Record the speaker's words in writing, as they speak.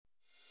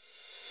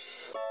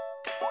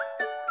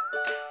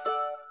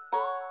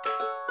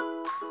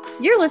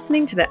You're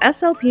listening to the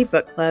SLP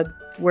Book Club.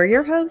 We're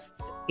your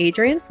hosts,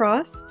 Adrienne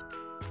Frost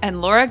and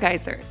Laura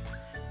Geiser.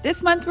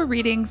 This month we're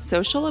reading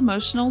Social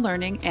Emotional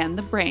Learning and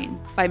the Brain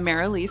by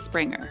Marilee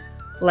Springer.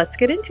 Let's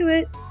get into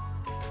it.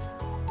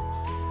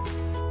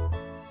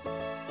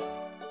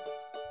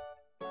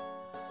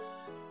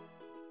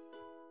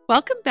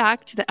 Welcome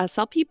back to the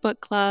SLP Book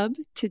Club.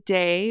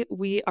 Today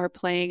we are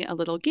playing a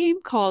little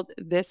game called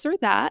This or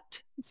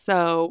That.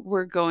 So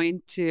we're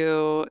going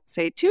to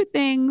say two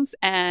things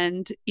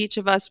and each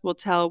of us will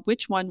tell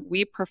which one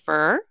we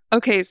prefer.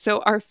 Okay, so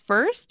our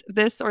first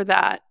This or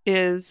That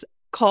is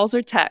calls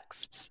or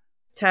texts.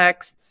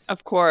 Texts.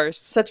 Of course.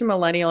 Such a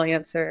millennial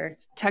answer.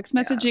 Text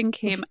messaging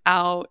came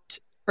out,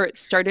 or it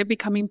started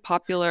becoming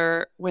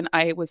popular when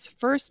I was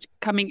first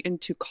coming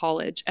into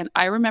college. And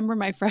I remember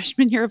my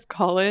freshman year of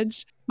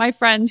college, my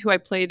friend who I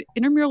played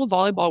intramural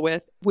volleyball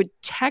with would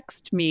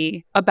text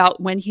me about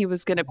when he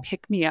was going to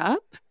pick me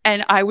up.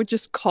 And I would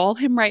just call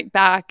him right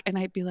back. And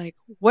I'd be like,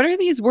 what are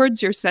these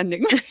words you're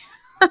sending me?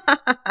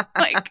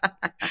 Like,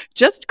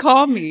 just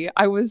call me.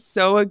 I was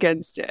so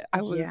against it.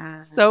 I was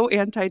so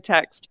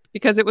anti-text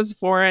because it was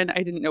foreign.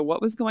 I didn't know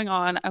what was going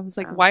on. I was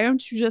like, why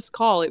don't you just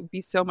call? It would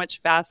be so much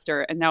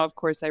faster. And now, of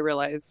course, I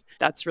realize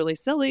that's really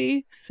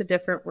silly. It's a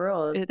different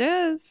world. It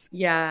is.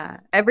 Yeah.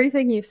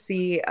 Everything you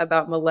see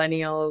about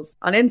millennials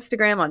on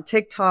Instagram, on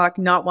TikTok,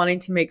 not wanting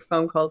to make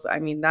phone calls. I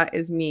mean, that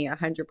is me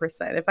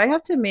 100%. If I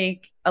have to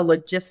make a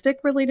logistic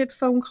related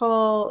phone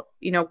call,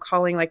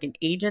 calling like an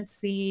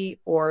agency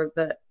or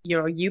the,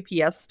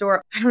 UPS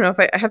store, I don't know if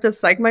I have to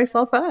psych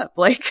myself up.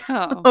 Like,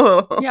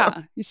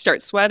 yeah. You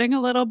start sweating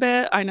a little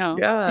bit. I know.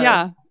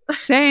 Yeah.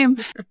 Same.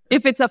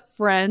 If it's a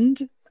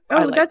friend.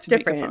 That's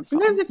different.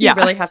 Sometimes if you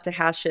really have to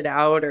hash it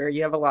out or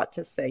you have a lot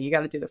to say, you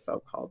got to do the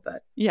phone call.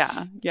 But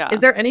yeah. Is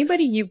there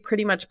anybody you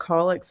pretty much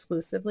call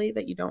exclusively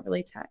that you don't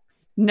really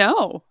text?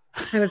 No.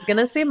 I was going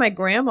to say my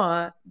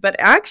grandma, but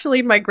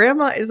actually my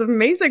grandma is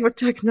amazing with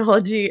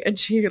technology and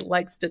she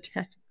likes to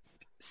text.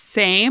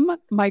 Same.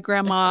 My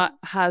grandma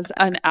has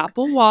an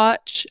Apple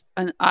Watch,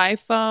 an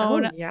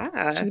iPhone. Oh,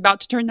 yeah. She's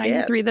about to turn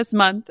 93 this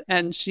month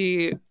and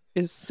she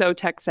is so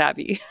tech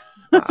savvy.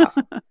 Wow.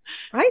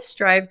 I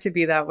strive to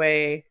be that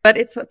way, but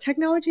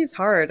technology is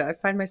hard. I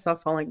find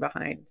myself falling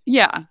behind.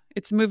 Yeah,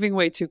 it's moving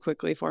way too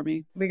quickly for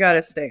me. We got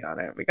to stay on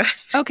it.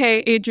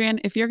 Okay,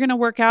 Adrienne, if you're going to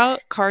work out,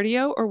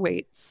 cardio or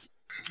weights?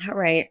 All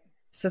right.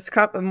 So it's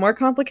more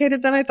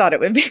complicated than I thought it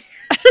would be.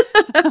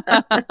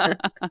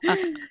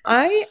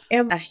 I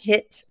am a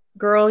HIIT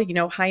girl,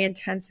 high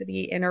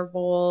intensity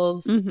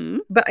intervals,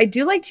 but I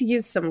do like to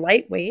use some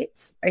light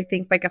weights. I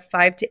think like a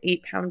 5 to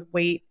 8 pound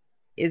weight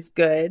is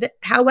good.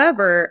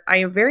 However, I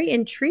am very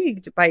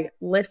intrigued by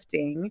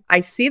lifting.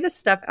 I see the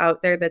stuff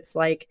out there that's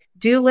like,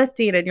 do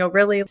lifting and you'll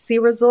really see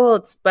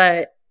results,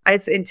 but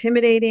it's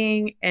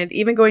intimidating. And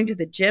even going to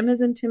the gym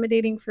is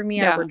intimidating for me.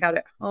 Yeah. I work out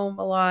at home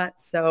a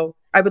lot. So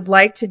I would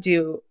like to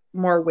do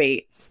more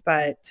weights,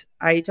 but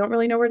I don't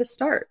really know where to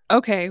start.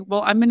 Okay.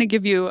 Well, I'm going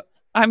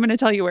to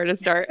tell you where to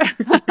start.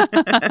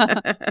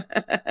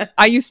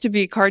 I used to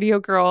be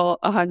cardio girl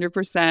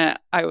 100%.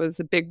 I was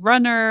a big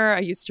runner. I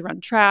used to run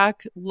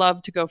track,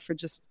 love to go for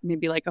just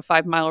maybe like a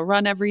 5-mile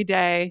run every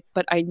day,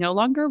 but I no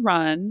longer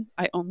run.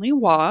 I only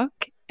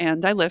walk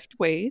and I lift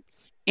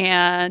weights.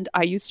 And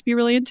I used to be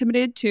really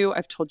intimidated too.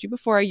 I've told you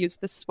before, I use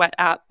the Sweat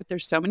app, but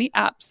there's so many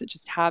apps that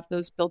just have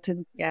those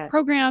built-in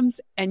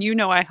programs. And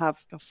I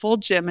have a full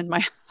gym in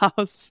my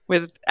house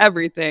with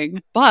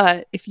everything.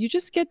 But if you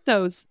just get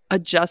those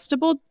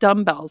adjustable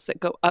dumbbells that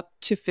go up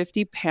to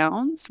 50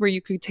 pounds, where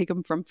you could take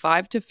them from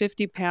 5 to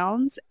 50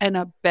 pounds and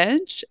a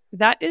bench,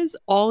 that is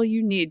all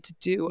you need to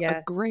do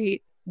a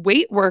great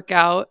weight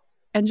workout.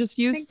 And just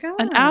use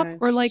an app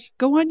or like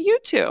go on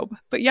YouTube.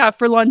 But yeah,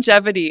 for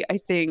longevity, I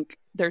think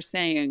they're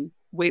saying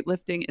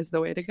weightlifting is the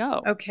way to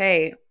go.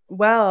 Okay.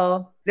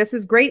 Well, this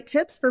is great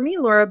tips for me,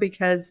 Laura,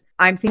 because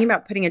I'm thinking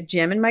about putting a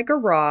gym in my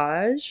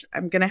garage.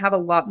 I'm going to have a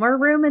lot more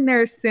room in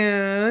there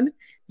soon.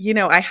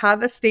 I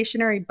have a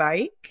stationary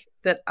bike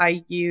that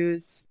I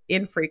use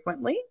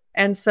infrequently.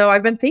 And so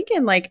I've been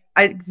thinking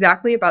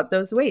exactly about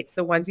those weights,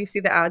 the ones you see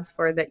the ads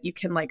for that you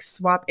can like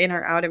swap in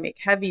or out and make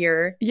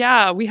heavier.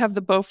 Yeah, we have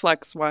the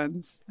Bowflex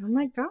ones. Oh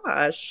my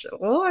gosh.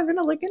 Well, I'm going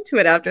to look into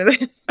it after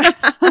this.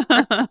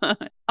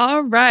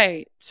 All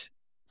right.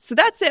 So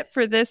that's it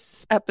for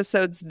this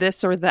episode's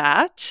This or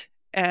That.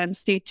 And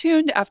stay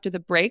tuned after the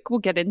break. We'll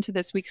get into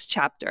this week's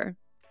chapter.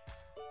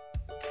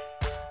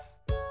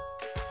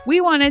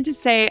 We wanted to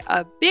say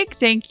a big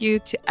thank you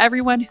to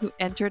everyone who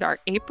entered our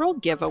April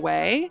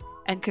giveaway.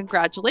 And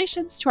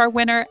congratulations to our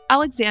winner,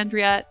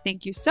 Alexandria.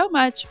 Thank you so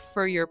much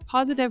for your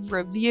positive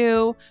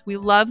review. We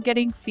love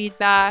getting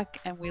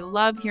feedback and we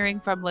love hearing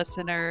from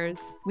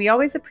listeners. We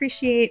always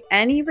appreciate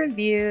any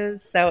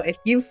reviews. So if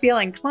you feel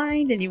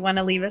inclined and you want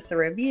to leave us a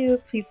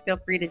review, please feel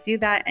free to do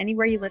that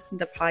anywhere you listen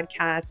to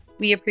podcasts.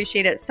 We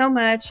appreciate it so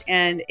much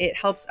and it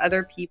helps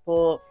other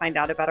people find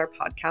out about our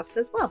podcast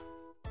as well.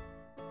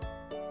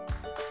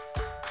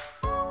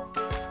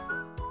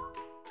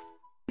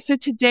 So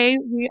today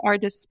we are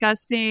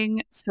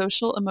discussing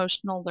social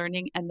emotional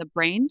learning and the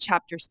brain,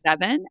 chapter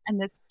 7.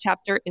 And this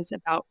chapter is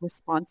about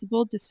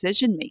responsible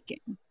decision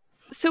making.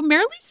 So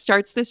Marilee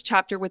starts this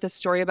chapter with a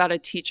story about a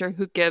teacher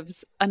who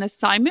gives an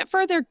assignment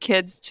for their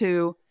kids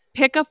to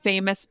pick a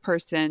famous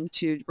person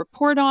to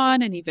report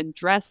on and even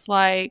dress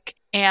like.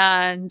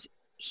 And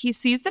he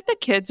sees that the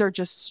kids are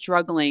just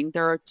struggling.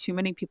 There are too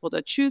many people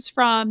to choose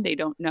from. They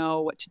don't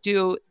know what to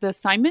do. The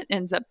assignment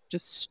ends up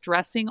just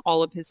stressing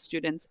all of his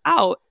students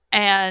out.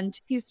 And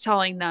he's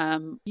telling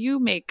them, you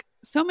make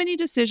so many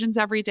decisions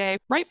every day,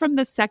 right from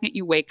the second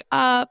you wake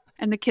up.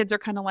 And the kids are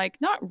kind of like,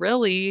 not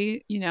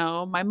really. You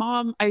know, my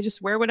mom, I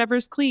just wear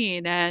whatever's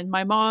clean. And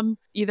my mom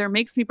either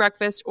makes me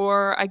breakfast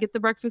or I get the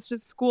breakfast at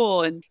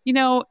school. And, you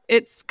know,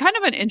 it's kind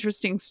of an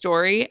interesting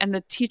story. And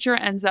the teacher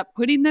ends up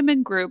putting them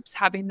in groups,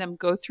 having them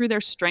go through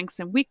their strengths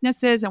and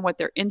weaknesses and what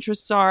their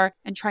interests are,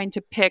 and trying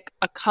to pick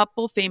a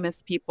couple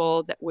famous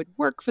people that would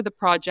work for the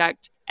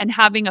project, and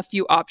having a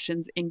few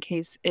options in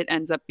case it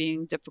ends up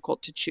being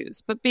difficult to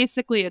choose. But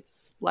basically,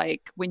 it's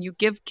like when you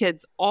give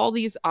kids all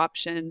these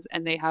options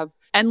and they have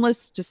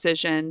endless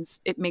decisions,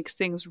 it makes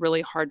things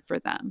really hard for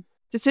them.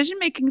 Decision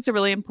making is a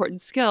really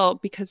important skill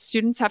because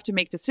students have to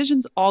make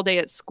decisions all day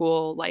at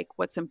school, like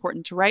what's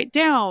important to write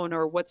down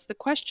or what's the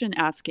question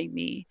asking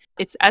me.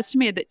 It's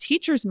estimated that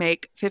teachers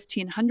make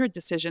 1,500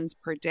 decisions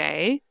per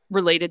day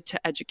related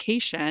to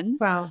education.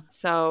 Wow.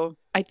 So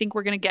I think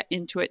we're going to get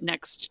into it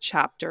next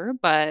chapter,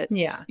 but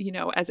you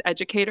know, as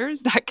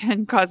educators, that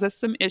can cause us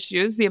some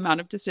issues, the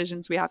amount of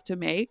decisions we have to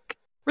make.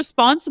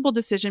 Responsible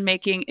decision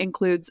making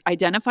includes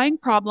identifying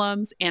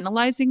problems,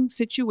 analyzing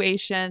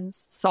situations,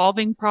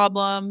 solving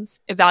problems,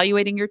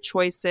 evaluating your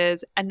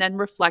choices, and then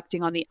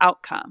reflecting on the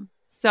outcome.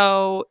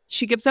 So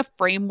she gives a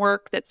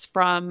framework that's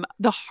from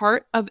the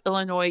Heart of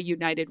Illinois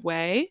United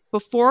Way.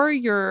 Before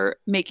you're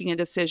making a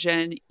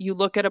decision, you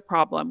look at a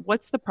problem.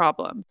 What's the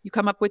problem? You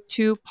come up with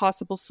 2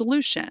 possible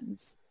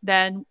solutions.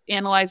 Then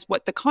analyze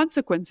what the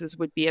consequences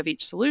would be of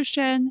each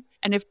solution.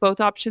 And if both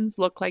options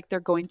look like they're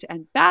going to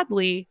end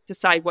badly,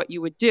 decide what you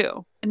would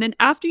do. And then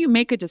after you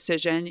make a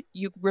decision,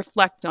 you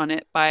reflect on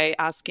it by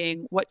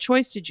asking, what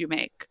choice did you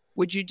make?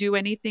 Would you do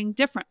anything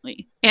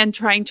differently? And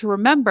trying to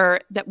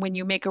remember that when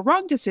you make a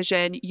wrong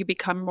decision, you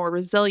become more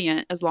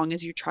resilient as long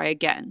as you try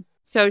again.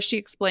 So she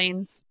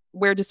explains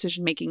where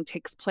decision making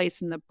takes place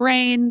in the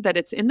brain, that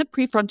it's in the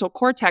prefrontal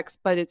cortex,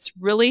 but it's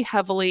really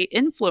heavily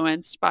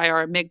influenced by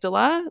our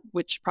amygdala,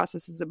 which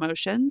processes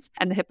emotions,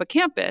 and the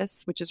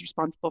hippocampus, which is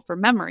responsible for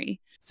memory.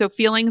 So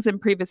feelings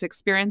and previous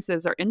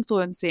experiences are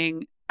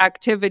influencing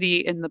activity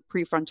in the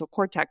prefrontal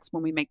cortex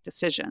when we make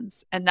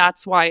decisions. And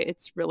that's why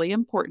it's really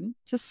important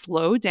to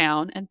slow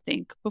down and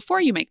think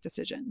before you make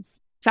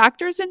decisions.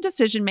 Factors in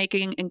decision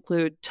making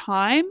include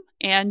time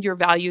and your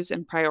values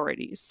and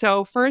priorities.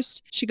 So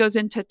first, she goes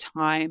into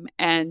time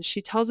and she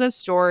tells a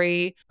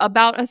story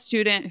about a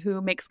student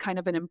who makes kind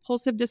of an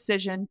impulsive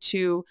decision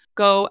to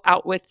go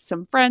out with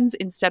some friends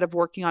instead of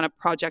working on a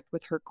project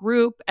with her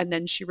group. And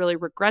then she really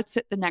regrets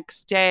it the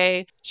next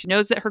day. She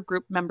knows that her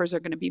group members are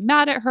going to be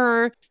mad at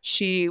her.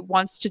 She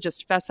wants to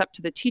just fess up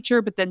to the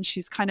teacher, but then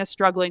she's kind of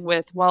struggling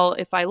with, well,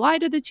 if I lie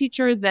to the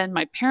teacher, then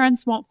my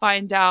parents won't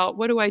find out.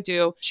 What do I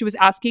do? She was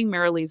asking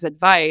Marilee's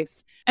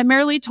advice. And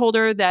Marilee told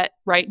her that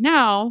right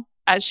now,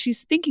 as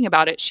she's thinking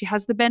about it, she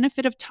has the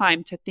benefit of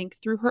time to think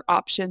through her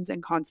options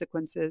and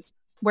consequences.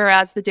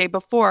 Whereas the day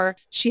before,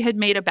 she had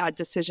made a bad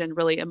decision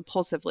really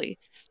impulsively.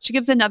 She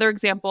gives another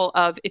example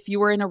of if you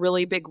were in a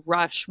really big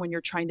rush when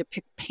you're trying to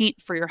pick paint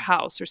for your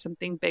house or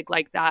something big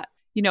like that.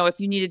 You know, if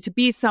you needed to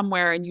be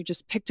somewhere and you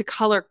just picked a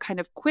color kind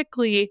of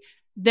quickly,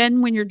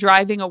 then when you're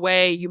driving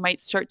away, you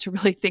might start to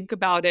really think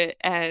about it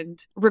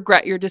and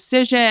regret your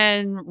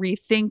decision,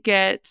 rethink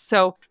it.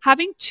 So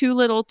having too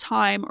little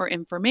time or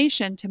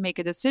information to make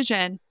a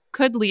decision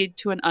could lead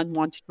to an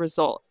unwanted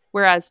result.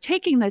 Whereas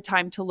taking the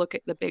time to look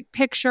at the big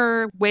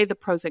picture, weigh the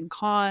pros and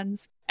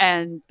cons,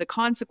 and the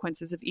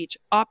consequences of each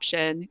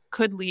option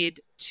could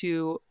lead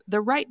to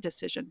the right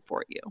decision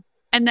for you.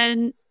 And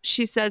then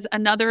she says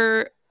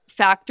another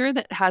factor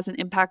that has an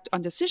impact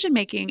on decision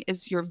making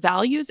is your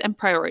values and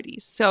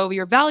priorities. So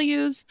your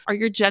values are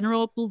your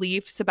general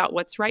beliefs about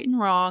what's right and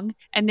wrong,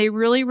 and they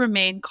really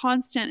remain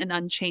constant and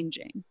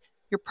unchanging.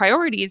 Your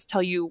priorities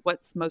tell you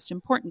what's most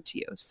important to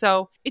you.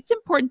 So it's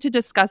important to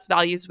discuss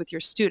values with your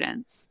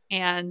students.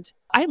 And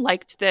I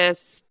liked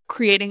this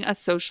creating a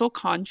social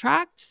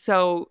contract.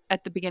 So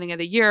at the beginning of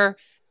the year,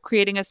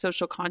 creating a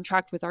social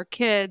contract with our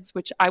kids,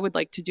 which I would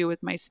like to do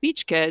with my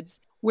speech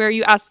kids, where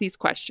you ask these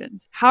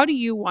questions. How do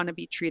you want to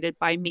be treated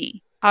by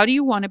me? How do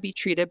you want to be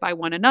treated by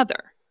one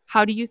another?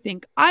 How do you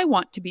think I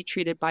want to be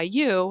treated by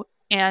you?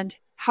 And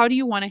how do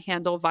you want to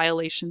handle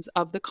violations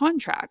of the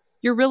contract?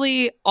 You're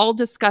really all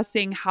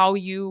discussing how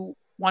you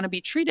want to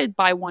be treated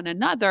by one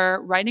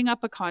another, writing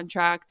up a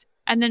contract,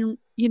 And then,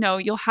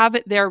 you'll have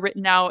it there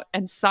written out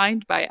and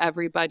signed by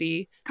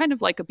everybody, kind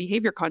of like a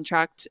behavior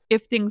contract,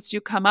 if things do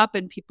come up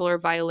and people are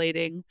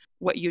violating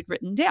what you'd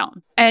written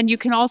down. And you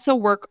can also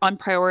work on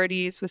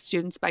priorities with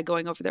students by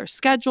going over their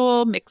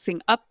schedule,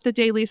 mixing up the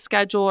daily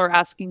schedule, or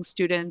asking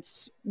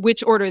students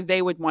which order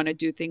they would want to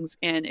do things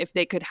in if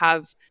they could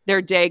have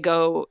their day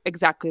go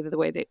exactly the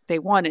way they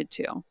wanted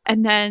to.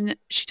 And then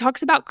she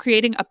talks about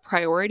creating a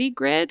priority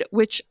grid,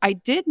 which I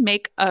did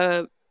make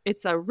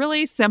it's a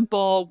really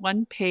simple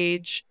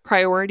 1-page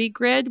priority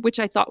grid, which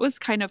I thought was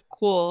kind of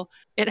cool.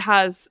 It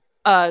has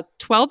a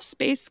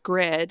 12-space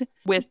grid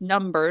with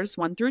numbers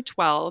 1 through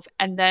 12.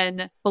 And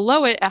then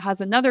below it, it has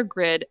another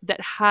grid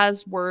that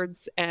has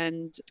words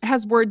in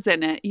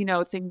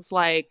it, things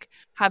like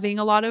having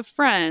a lot of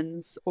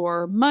friends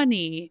or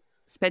money,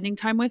 spending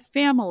time with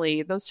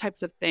family, those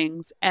types of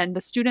things. And the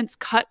students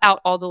cut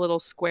out all the little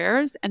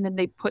squares and then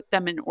they put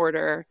them in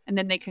order, and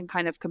then they can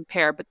kind of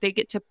compare, but they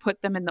get to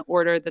put them in the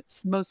order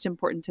that's most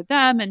important to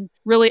them and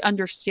really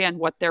understand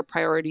what their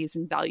priorities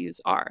and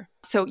values are.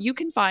 So you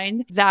can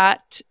find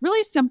that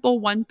really simple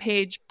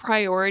 1-page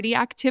priority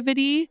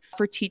activity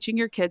for teaching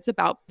your kids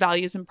about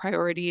values and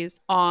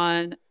priorities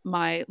on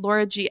my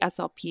Laura G.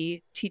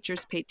 SLP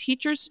Teachers Pay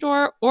Teachers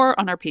store or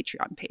on our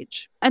Patreon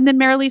page. And then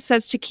Marilee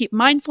says to keep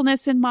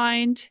mindfulness in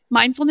mind.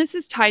 Mindfulness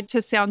is tied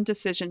to sound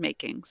decision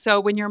making. So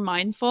when you're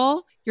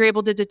mindful, you're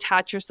able to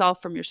detach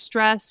yourself from your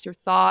stress, your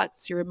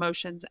thoughts, your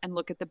emotions, and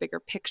look at the bigger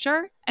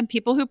picture. And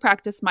people who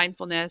practice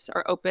mindfulness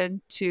are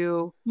open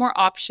to more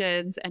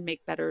options and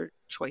make better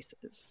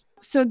choices.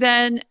 So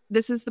then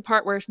this is the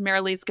part where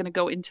Marilee is going to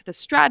go into the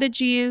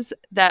strategies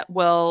that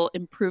will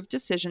improve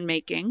decision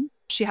making.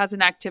 She has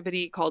an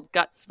activity called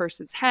Guts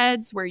versus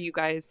Heads, where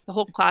the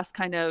whole class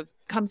kind of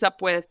comes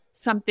up with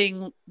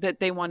something that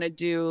they want to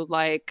do,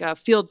 like a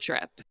field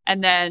trip.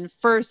 And then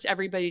first,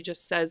 everybody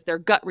just says their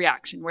gut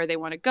reaction, where they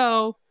want to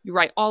go. You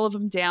write all of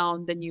them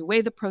down, then you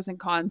weigh the pros and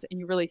cons, and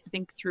you really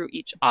think through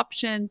each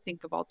option,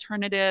 think of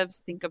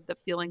alternatives, think of the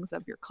feelings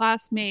of your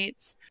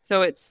classmates.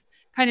 So it's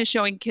kind of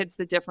showing kids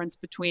the difference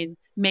between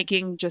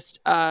making just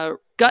a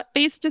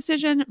gut-based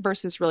decision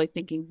versus really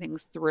thinking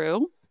things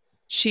through.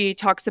 She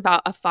talks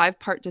about a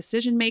 5-part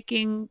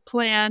decision-making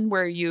plan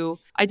where you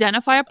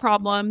identify a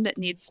problem that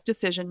needs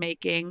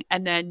decision-making,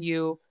 and then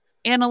you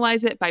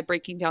analyze it by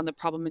breaking down the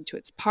problem into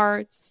its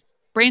parts,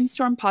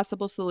 brainstorm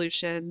possible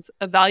solutions,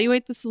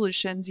 evaluate the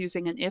solutions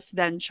using an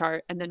if-then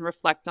chart, and then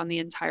reflect on the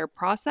entire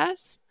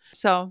process.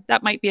 So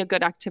that might be a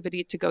good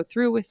activity to go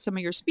through with some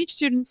of your speech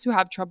students who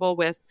have trouble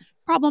with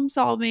problem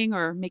solving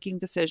or making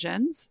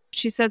decisions.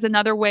 She says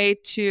another way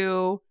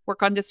to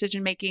work on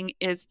decision making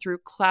is through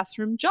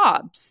classroom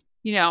jobs.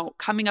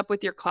 Coming up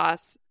with your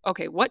class,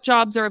 okay, what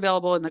jobs are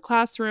available in the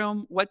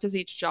classroom? What does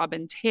each job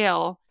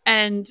entail?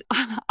 And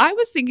I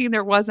was thinking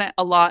there wasn't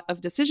a lot of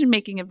decision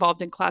making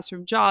involved in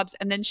classroom jobs.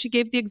 And then she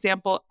gave the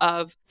example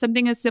of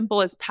something as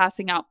simple as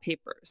passing out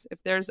papers.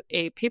 If there's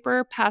a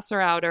paper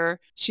passer outer,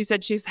 she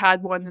said she's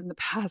had one in the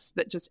past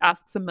that just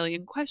asks a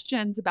million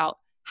questions about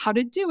how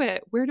to do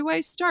it. Where do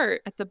I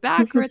start? At the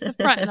back or at the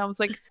front? And I was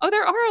like, oh,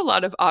 there are a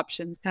lot of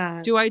options.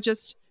 Do I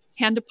just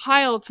hand a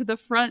pile to the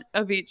front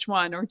of each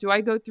one, or do I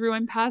go through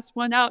and pass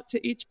one out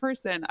to each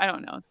person? I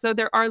don't know. So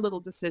there are little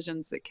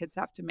decisions that kids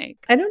have to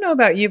make. I don't know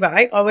about you, but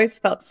I always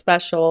felt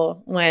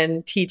special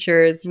when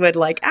teachers would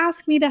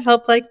ask me to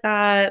help like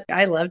that.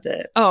 I loved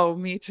it. Oh,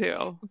 me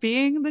too.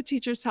 Being the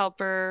teacher's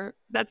helper,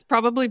 that's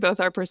probably both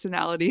our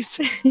personalities.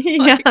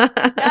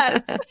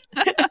 Yes.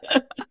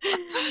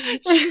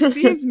 She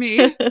sees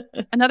me.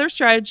 Another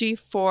strategy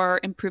for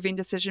improving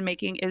decision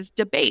making is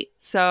debate.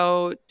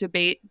 So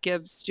debate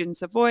gives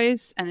students a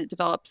voice and it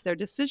develops their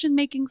decision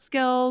making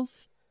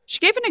skills. She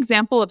gave an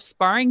example of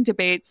sparring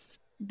debates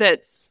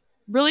that's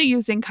really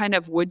using kind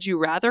of would you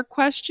rather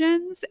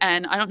questions.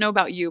 And I don't know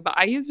about you, but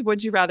I use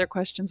would you rather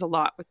questions a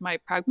lot with my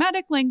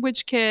pragmatic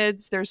language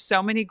kids. There's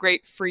so many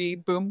great free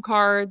boom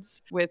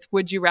cards with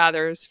would you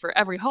rathers for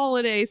every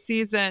holiday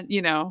season,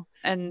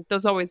 and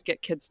those always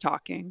get kids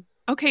talking.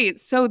 Okay,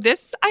 so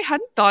this I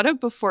hadn't thought of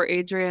before,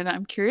 Adrian.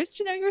 I'm curious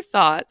to know your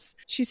thoughts.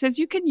 She says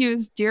you can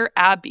use Dear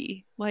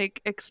Abby.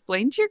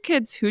 Explain to your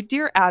kids who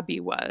Dear Abby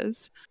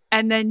was,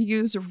 and then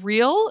use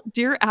real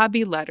Dear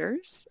Abby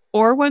letters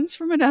or ones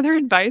from another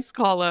advice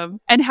column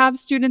and have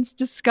students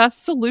discuss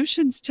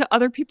solutions to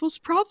other people's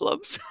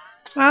problems.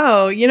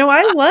 Wow.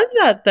 I love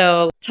that,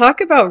 though.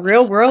 Talk about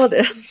real world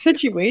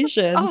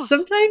situations. Oh.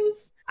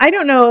 Sometimes, I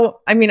don't know.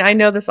 I mean, I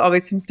know this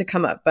always seems to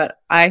come up, but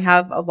I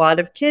have a lot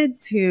of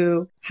kids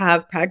who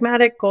have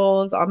pragmatic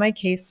goals on my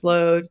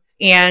caseload.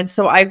 And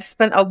so I've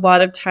spent a lot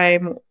of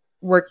time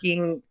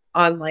working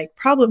on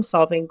problem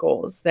solving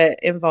goals that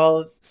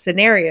involve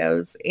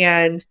scenarios.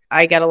 And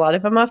I get a lot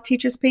of them off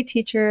Teachers Pay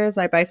Teachers.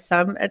 I buy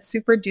some at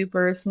Super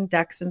Duper, some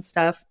decks and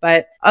stuff.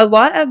 But a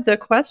lot of the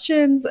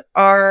questions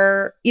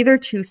are either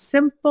too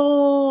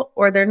simple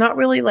or they're not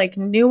really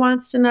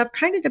nuanced enough.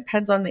 Kind of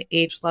depends on the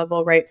age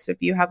level, right? So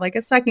if you have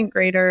a second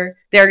grader,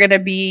 they're going to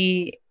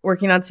be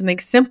working on something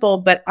simple,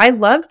 but I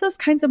love those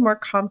kinds of more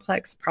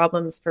complex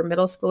problems for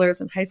middle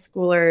schoolers and high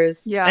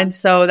schoolers. Yeah. And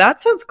so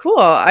that sounds cool.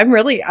 I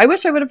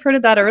wish I would have heard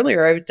of that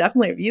earlier. I would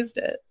definitely have used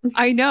it.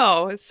 I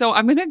know. So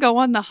I'm going to go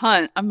on the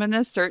hunt. I'm going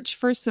to search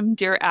for some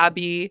Dear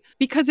Abby,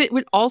 because it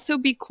would also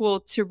be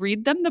cool to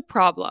read them the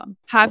problem,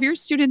 have your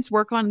students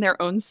work on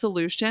their own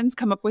solutions,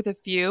 come up with a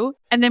few,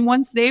 and then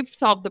once they've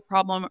solved the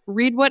problem,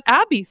 read what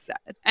Abby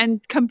said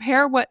and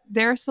compare what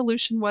their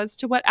solution was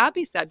to what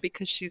Abby said,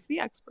 because she's the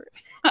expert.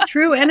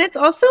 True. And it's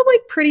also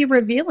like pretty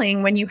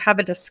revealing when you have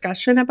a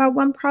discussion about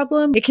one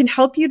problem. It can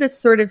help you to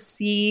sort of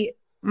see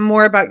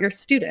more about your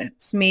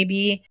students.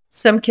 Maybe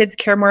some kids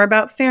care more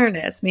about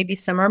fairness. Maybe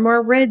some are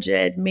more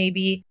rigid.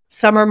 Maybe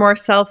some are more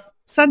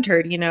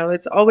self-centered.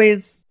 It's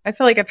always, I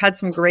feel like I've had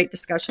some great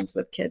discussions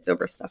with kids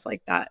over stuff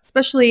like that,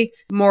 especially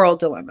moral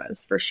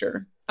dilemmas for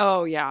sure.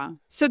 Oh, yeah.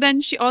 So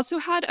then she also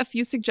had a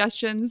few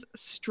suggestions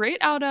straight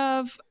out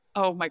of,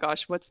 oh my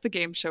gosh, what's the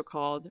game show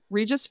called?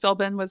 Regis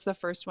Philbin was the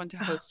first one to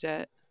host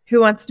it.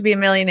 Who Wants to Be a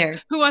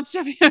Millionaire? Who Wants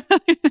to Be a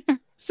Millionaire?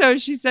 So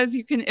she says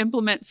you can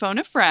implement Phone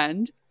a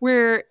Friend,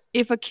 where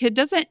if a kid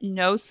doesn't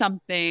know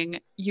something,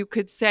 you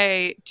could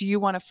say, do you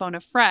want to phone a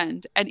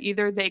friend? And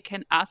either they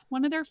can ask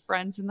one of their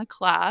friends in the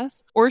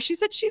class, or she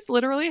said she's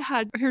literally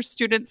had her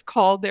students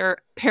call their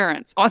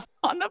parents on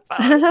the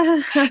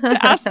phone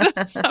to ask them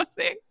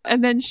something.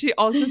 And then she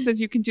also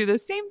says you can do the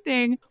same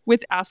thing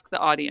with Ask the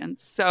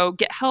Audience. So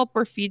get help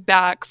or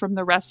feedback from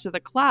the rest of the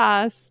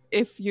class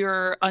if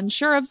you're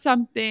unsure of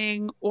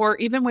something, or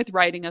even with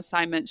writing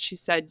assignments. She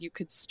said you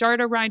could start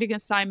a writing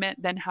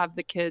assignment, then have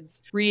the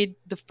kids read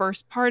the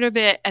first part of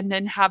it, and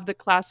then have the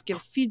class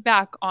give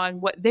feedback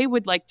on what they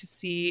would like to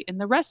see in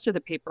the rest of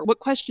the paper, what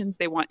questions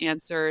they want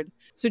answered.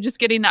 So just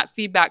getting that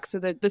feedback so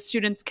that the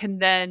students can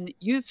then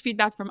use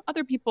feedback from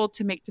other people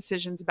to make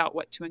decisions about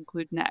what to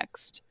include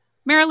next.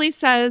 Marilee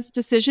says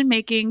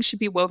decision-making should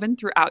be woven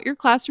throughout your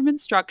classroom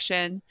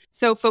instruction.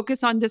 So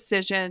focus on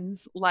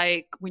decisions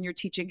like when you're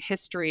teaching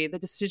history, the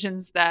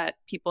decisions that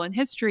people in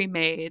history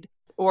made,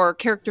 or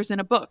characters in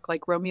a book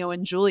like Romeo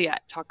and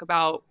Juliet. Talk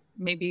about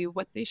maybe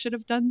what they should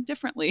have done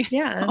differently.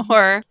 Yeah.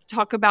 Or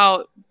talk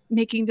about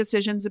making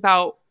decisions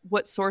about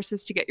what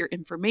sources to get your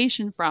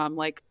information from,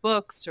 like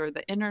books or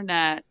the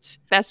internet.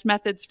 Best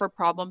methods for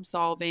problem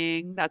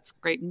solving. That's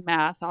great in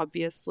math,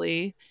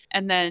 obviously.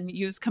 And then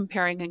use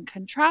comparing and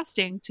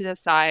contrasting to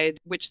decide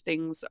which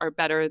things are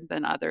better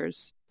than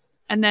others.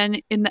 And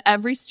then in the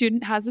Every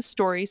Student Has a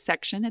Story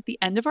section at the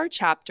end of our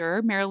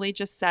chapter, Marilee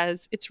just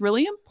says, it's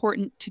really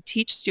important to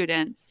teach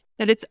students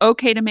that it's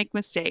okay to make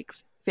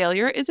mistakes.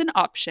 Failure is an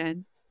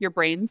option. Your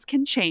brains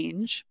can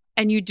change,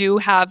 and you do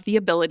have the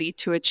ability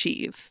to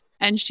achieve.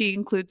 And she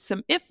includes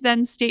some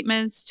if-then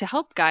statements to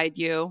help guide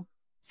you.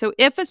 So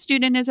if a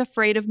student is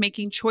afraid of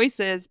making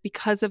choices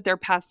because of their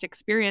past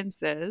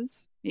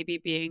experiences, maybe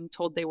being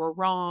told they were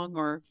wrong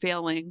or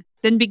failing,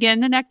 then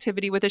begin an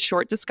activity with a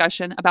short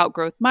discussion about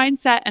growth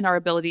mindset and our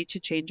ability to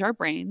change our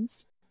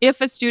brains. If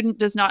a student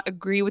does not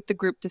agree with the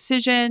group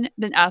decision,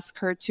 then ask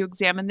her to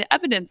examine the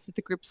evidence that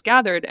the group's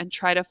gathered and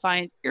try to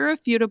find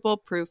irrefutable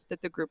proof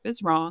that the group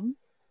is wrong.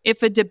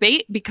 If a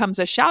debate becomes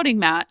a shouting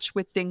match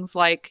with things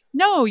like,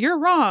 no, you're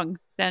wrong,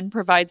 then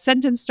provide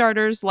sentence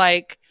starters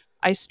like,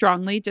 I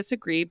strongly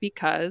disagree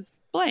because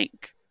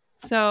blank.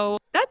 So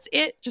that's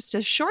it. Just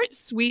a short,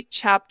 sweet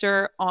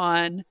chapter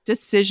on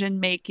decision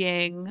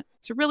making.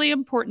 It's a really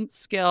important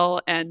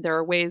skill, and there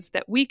are ways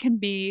that we can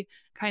be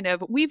kind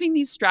of weaving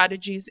these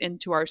strategies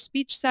into our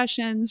speech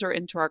sessions or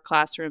into our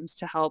classrooms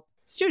to help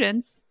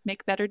students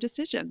make better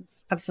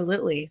decisions.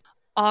 Absolutely.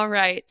 All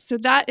right. So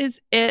that is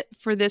it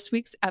for this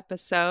week's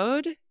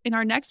episode. In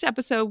our next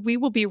episode, we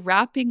will be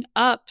wrapping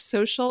up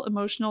social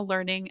emotional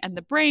learning and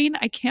the brain.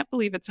 I can't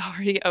believe it's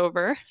already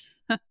over.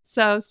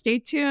 So stay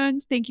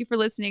tuned. Thank you for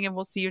listening, and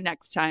we'll see you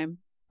next time.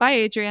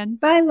 Bye, Adrienne.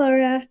 Bye,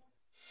 Laura.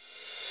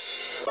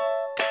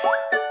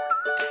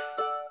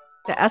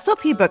 The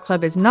SLP Book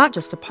Club is not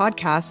just a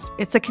podcast,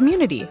 it's a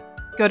community.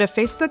 Go to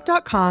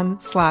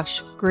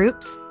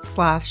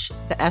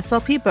facebook.com/groups/the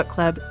SLP Book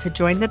Club to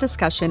join the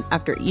discussion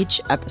after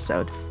each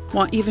episode.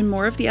 Want even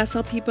more of the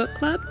SLP Book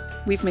Club?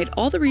 We've made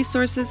all the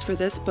resources for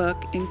this book,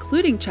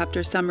 including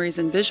chapter summaries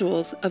and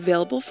visuals,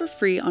 available for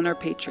free on our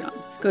Patreon.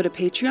 Go to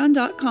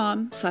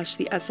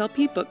patreon.com/the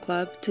SLP Book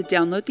Club to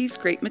download these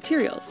great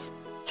materials.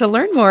 To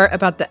learn more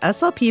about the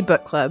SLP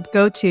Book Club,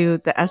 go to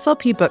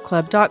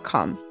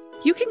theslpbookclub.com.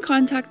 You can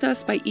contact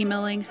us by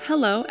emailing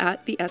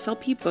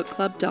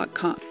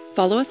hello@theslpbookclub.com.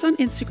 Follow us on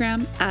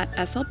Instagram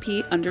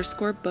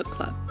 @SLP_book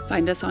club.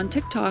 Find us on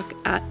TikTok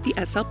 @the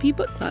SLP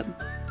Book Club.